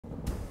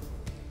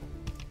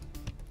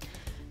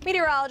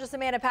Meteorologist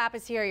Amanda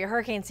Pappas here, your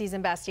hurricane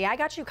season bestie. I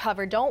got you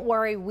covered. Don't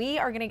worry. We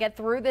are going to get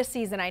through this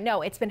season. I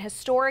know it's been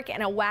historic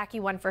and a wacky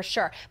one for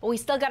sure, but we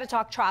still got to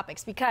talk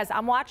tropics because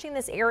I'm watching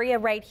this area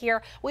right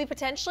here. We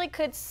potentially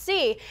could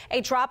see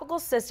a tropical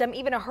system,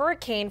 even a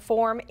hurricane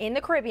form in the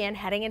Caribbean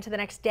heading into the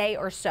next day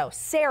or so.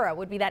 Sarah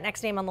would be that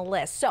next name on the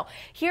list. So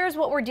here's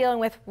what we're dealing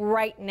with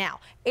right now.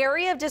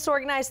 Area of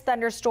disorganized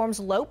thunderstorms,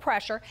 low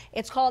pressure.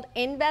 It's called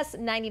Invest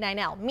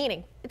 99L,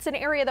 meaning it's an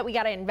area that we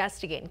got to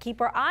investigate and keep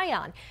our eye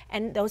on,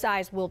 and those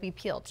eyes will be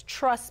peeled.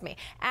 Trust me.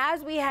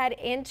 As we head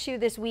into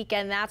this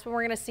weekend, that's when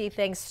we're going to see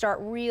things start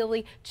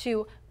really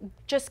to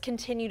just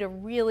continue to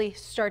really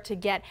start to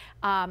get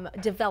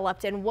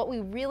developed. And what we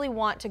really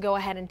want to go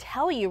ahead and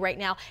tell you right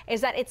now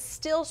is that it's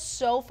still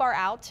so far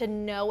out to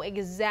know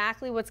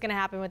exactly what's going to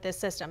happen with this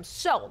system.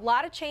 So a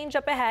lot of change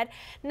up ahead.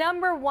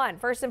 Number one,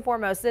 first and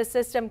foremost, this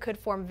system could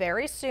form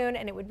very soon,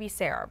 and it would be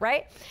Sarah,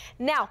 right?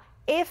 Now,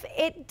 if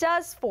it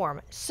does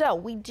form, so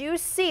we do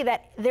see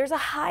that there's a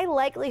high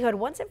likelihood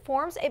once it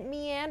forms, it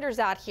meanders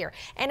out here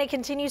and it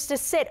continues to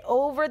sit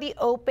over the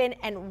open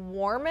and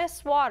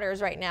warmest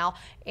waters right now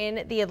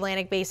in the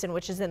Atlantic Basin,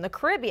 which is in the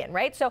Caribbean,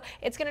 right? So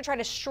it's going to try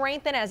to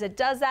strengthen as it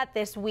does that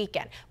this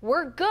weekend.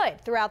 We're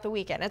good throughout the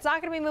weekend. It's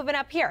not going to be moving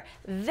up here.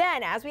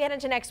 Then as we head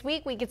into next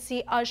week, we could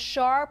see a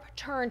sharp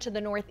turn to the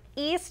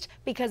northeast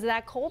because of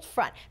that cold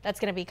front that's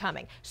going to be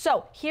coming.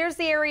 So here's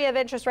the area of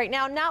interest right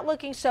now, not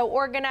looking so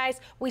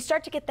organized. We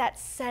start to get that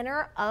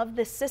center of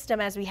the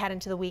system as we head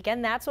into the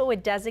weekend. That's what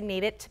would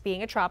designate it to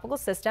being a tropical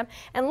system.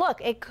 And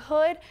look, it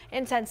could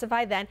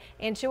intensify then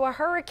into a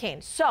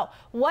hurricane. So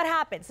what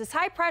happens? This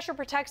high pressure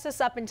protects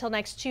us up until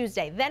next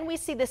Tuesday. Then we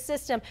see the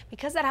system,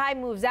 because that high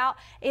moves out,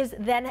 is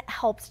then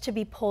helps to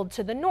be pulled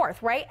to the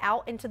north, right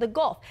out into the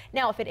Gulf.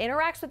 Now, if it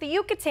interacts with the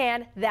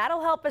Yucatan,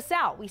 that'll help us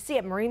out. We see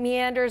it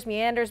meanders,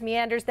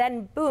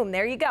 then boom,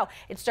 there you go.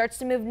 It starts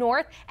to move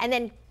north, and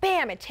then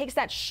bam, it takes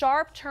that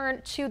sharp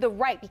turn to the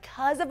right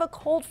because of a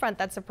cold front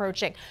that's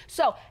approaching.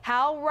 So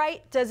how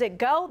right does it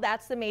go?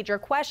 That's the major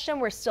question.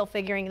 We're still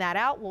figuring that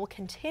out. We'll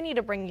continue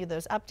to bring you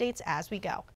those updates as we go.